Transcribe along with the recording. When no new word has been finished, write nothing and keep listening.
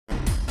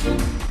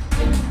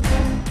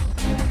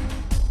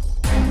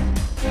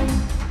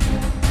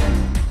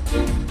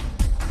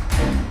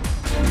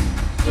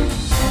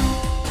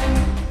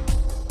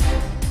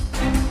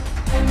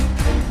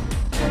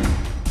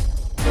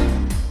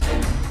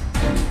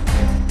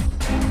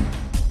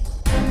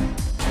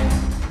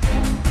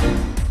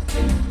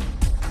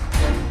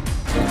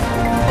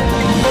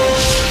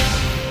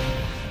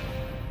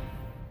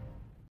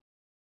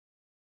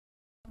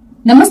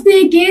నమస్తే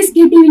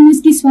KSKTV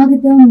news కి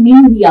స్వాగతం.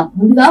 నేను రియా.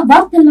 ముందుగా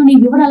వార్తల్లోని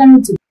వివరాలను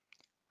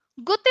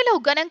గుత్తిలో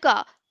ఘనంగా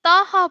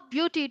Taha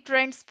beauty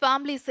trends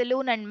family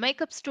salon and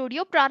makeup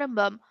studio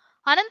ప్రారంభం.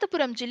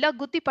 అనంతపురం జిల్లా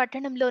గుత్తి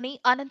పట్టణంలోని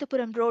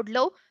అనంతపురం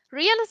రోడ్లో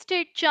రియల్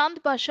ఎస్టేట్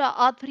చాంద్ బాషా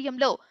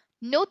ఆధ్వర్యంలో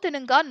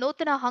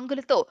నూతన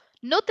హంగులతో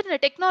నూతన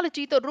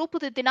టెక్నాలజీతో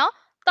రూపుదిద్దిన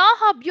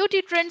Taha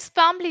beauty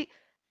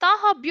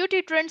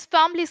trends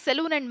family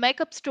salon and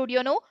makeup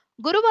స్టూడియోను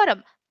గురువారం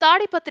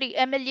తాడిపత్రి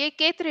ఎమ్మెల్యే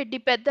కేతిరెడ్డి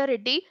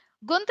పెద్దారెడ్డి,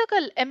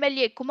 గుంతకల్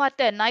ఎమ్మెల్యే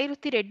కుమార్తె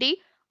నైరుతి రెడ్డి,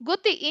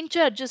 గుత్తి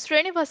ఇన్ఛార్జ్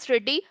శ్రీనివాస్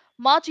రెడ్డి,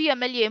 మాజీ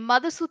MLA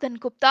Madhusudan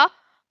Gupta,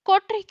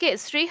 Kotrike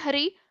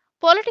Srihari,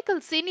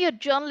 political senior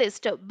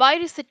journalist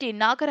Bairisetty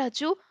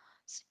Nagaraju,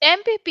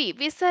 MPP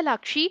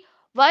Vishalakshi,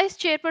 vice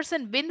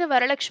chairperson బిందె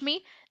వరలక్ష్మి,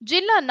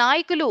 జిల్లా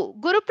నాయకులు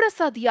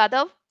గురుప్రసాద్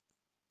యాదవ్,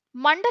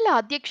 మండల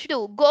అధ్యక్షుడు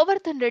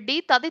గోవర్ధన్ రెడ్డి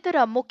తదితర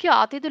ముఖ్య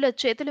అతిథుల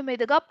చేతుల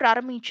మీదుగా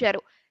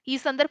ప్రారంభించారు. ఈ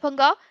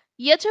సందర్భంగా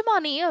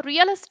యజమాని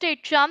రియల్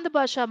ఎస్టేట్ చాంద్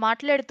బాషా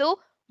మాట్లాడుతూ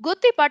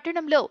గుత్తి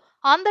పట్టణంలో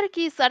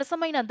అందరికీ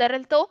సరసమైన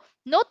ధరలతో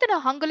నూతన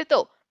హంగులతో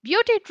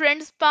beauty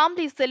trends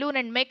family salon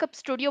and makeup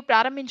studio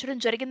ప్రారంభించడం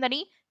జరిగిందని,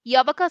 ఈ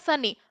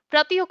అవకాశాన్ని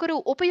ప్రతి ఒక్కరూ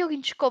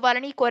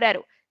ఉపయోగించుకోవాలని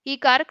కోరారు. ఈ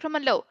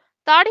కార్యక్రమంలో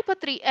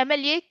తాడిపత్రి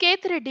ఎమ్మెల్యే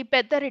కేతిరెడ్డి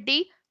పెద్దారెడ్డి,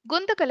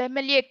 గుంతకల్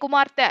ఎమ్మెల్యే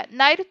కుమార్తె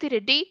నైరుతి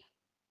రెడ్డి,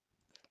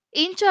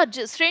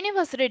 ఇన్ఛార్జ్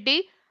శ్రీనివాస్ రెడ్డి,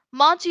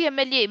 మాజీ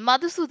MLA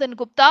Madhusudan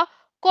Gupta,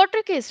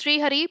 Kotrike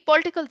Srihari,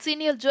 political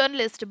senior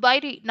journalist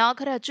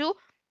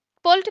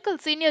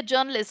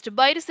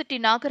Bairisetty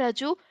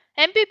Nagaraju,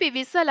 MPP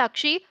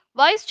Vishalakshi,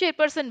 vice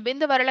chairperson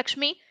బిందె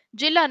వరలక్ష్మి,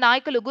 జిల్లా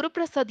నాయకులు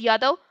గురుప్రసాద్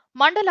యాదవ్,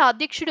 మండల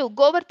అధ్యక్షుడు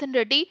గోవర్ధన్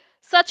రెడ్డి,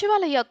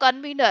 సచివాలయ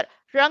convener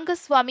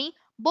Rangaswamy,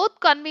 booth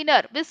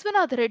convener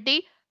Vishwanath Reddy,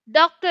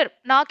 doctor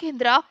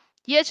Nagendra,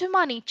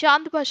 యజమాని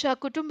చాంద్ బాషా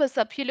కుటుంబ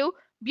సభ్యులు,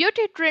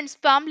 beauty trends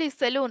family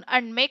salon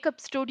and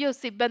makeup studio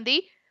సిబ్బంది,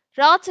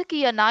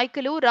 రాజకీయ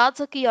నాయకులు,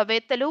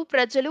 రాజకీయవేత్తలు,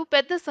 ప్రజలు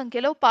పెద్ద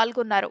సంఖ్యలో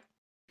పాల్గొన్నారు.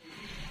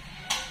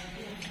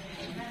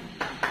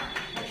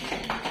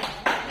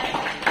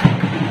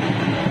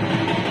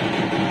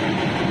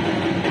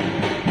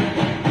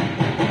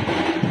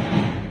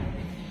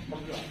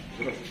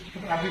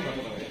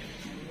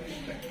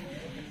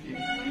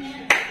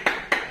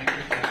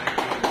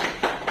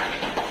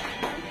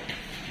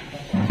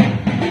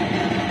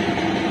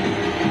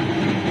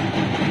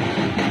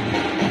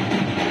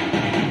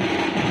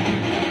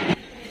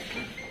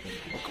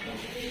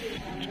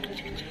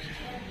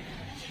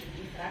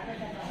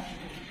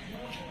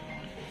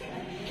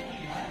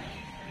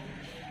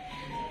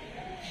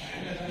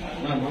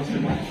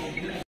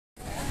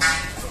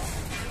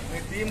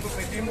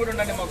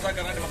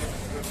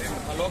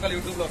 లోకల్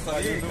యూట్యూబ్ లో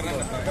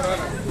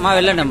మా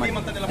వెళ్ళండి అమ్మా,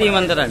 టీం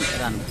అంతా రండి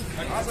రాండి.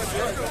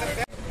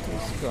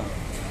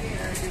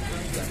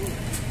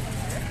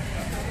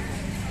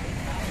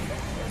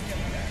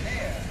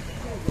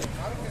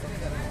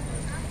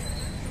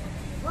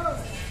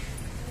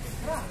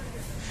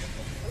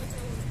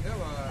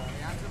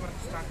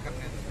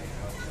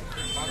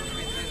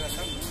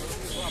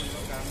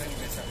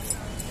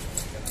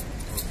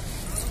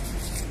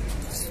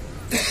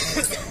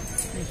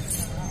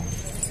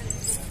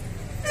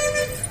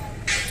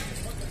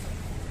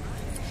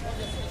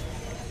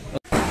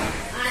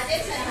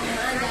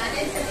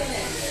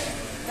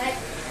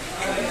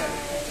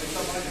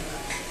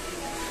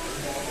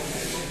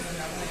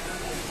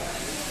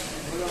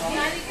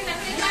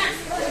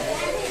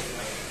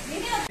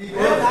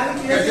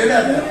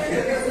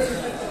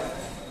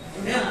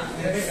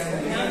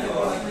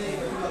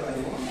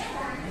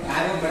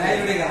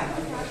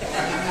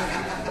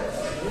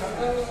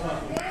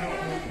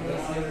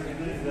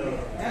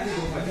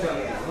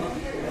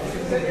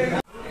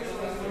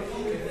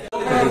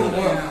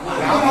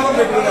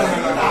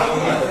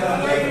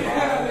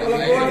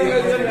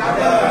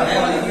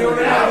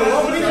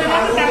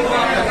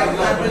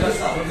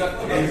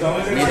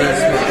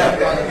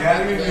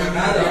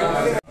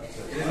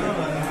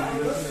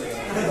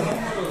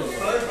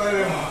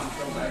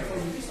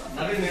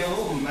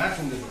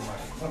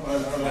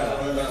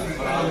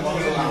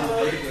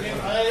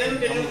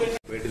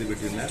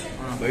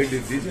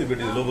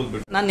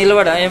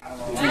 నిలబడా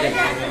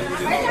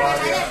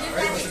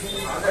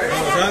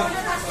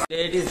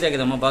లేడీస్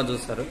కదమ్మా, బాగా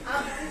చూస్తారు.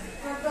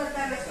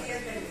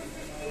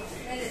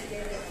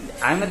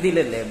 ఆమె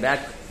తీయలేదు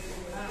బ్యాక్.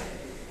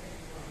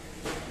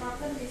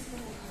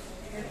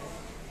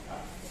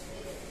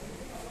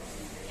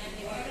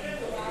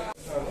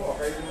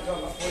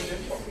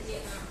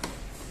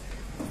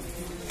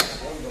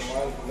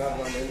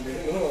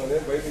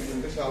 బయటికి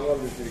తింటే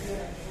శాల్వాలు పెట్టి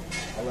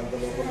వాళ్ళంతా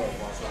లోపల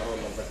మా సార్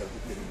వాళ్ళంతా కలిసి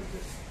తిరిగి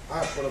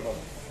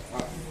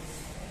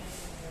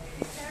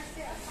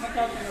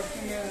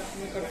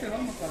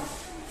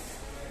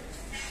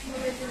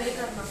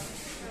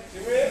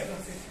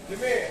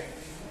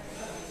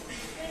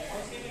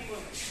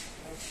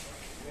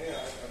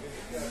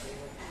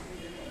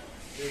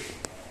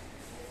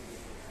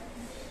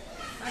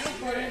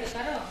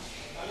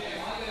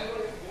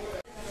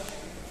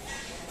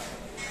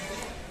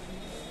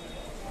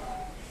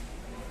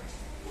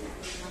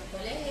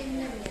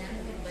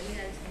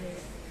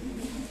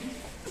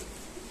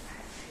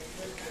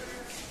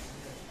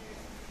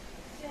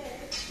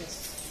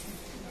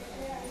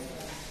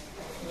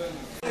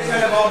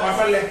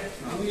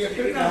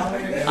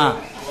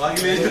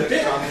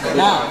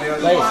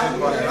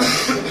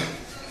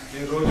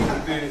ఈ రోజు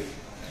గుత్తి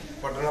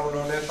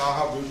పట్టణంలోనే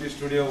తాహా బ్యూటీ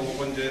స్టూడియో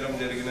ఓపెన్ చేయడం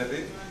జరిగినది.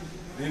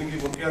 దీనికి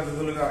ముఖ్య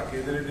అతిథులుగా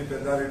కేతిరెడ్డి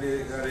పెద్దారెడ్డి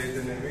గారు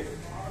అయితేనేమి,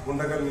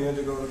 గుంటకల్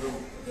నియోజకవర్గం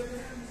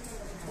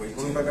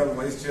గుంటకల్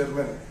వైస్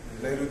చైర్మన్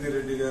నైరుతి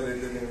రెడ్డి గారు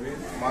అయితేనేమి,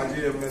 మాజీ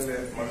ఎమ్మెల్యే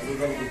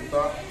మధుసూదన్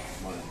గుప్తా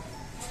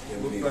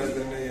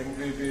అయితేనే,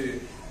 ఎంపీపీ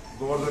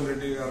గోవర్ధన్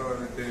రెడ్డి గారు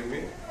అయితేనేమి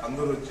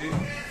అందరూ వచ్చి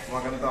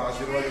మాకంతా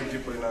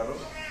ఆశీర్వాదించిపోయినారు.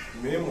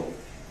 మేము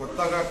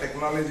కొత్తగా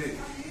టెక్నాలజీ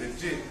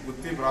తెచ్చి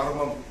గుత్తి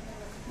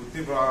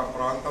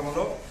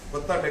ప్రాంతంలో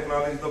కొత్త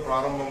టెక్నాలజీతో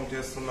ప్రారంభం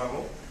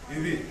చేస్తున్నాము.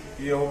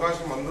 ఈ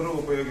అవకాశం అందరూ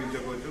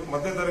ఉపయోగించుకోవచ్చు.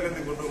 మధ్యతరగతి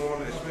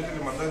కుటుంబాలు,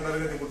 ఎస్పెషల్లీ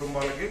మధ్యతరగతి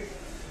కుటుంబాలకి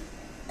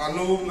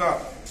అనువుగా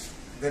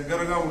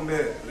దగ్గరగా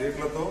ఉండే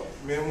రేట్లతో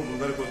మేము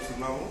ముందరికి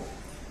వస్తున్నాము.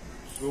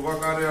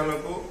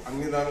 శుభకార్యాలకు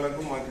అన్ని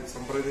దానిలకు మాకు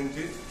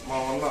సంప్రదించి మా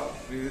వల్ల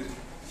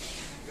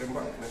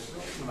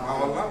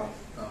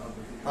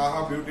తాహా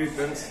బ్యూటీ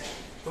ట్రెండ్స్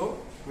తో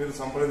మీరు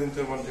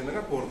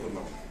సంప్రదించవలసిందిగా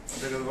కోరుతున్నాం.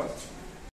 అంతే కదా.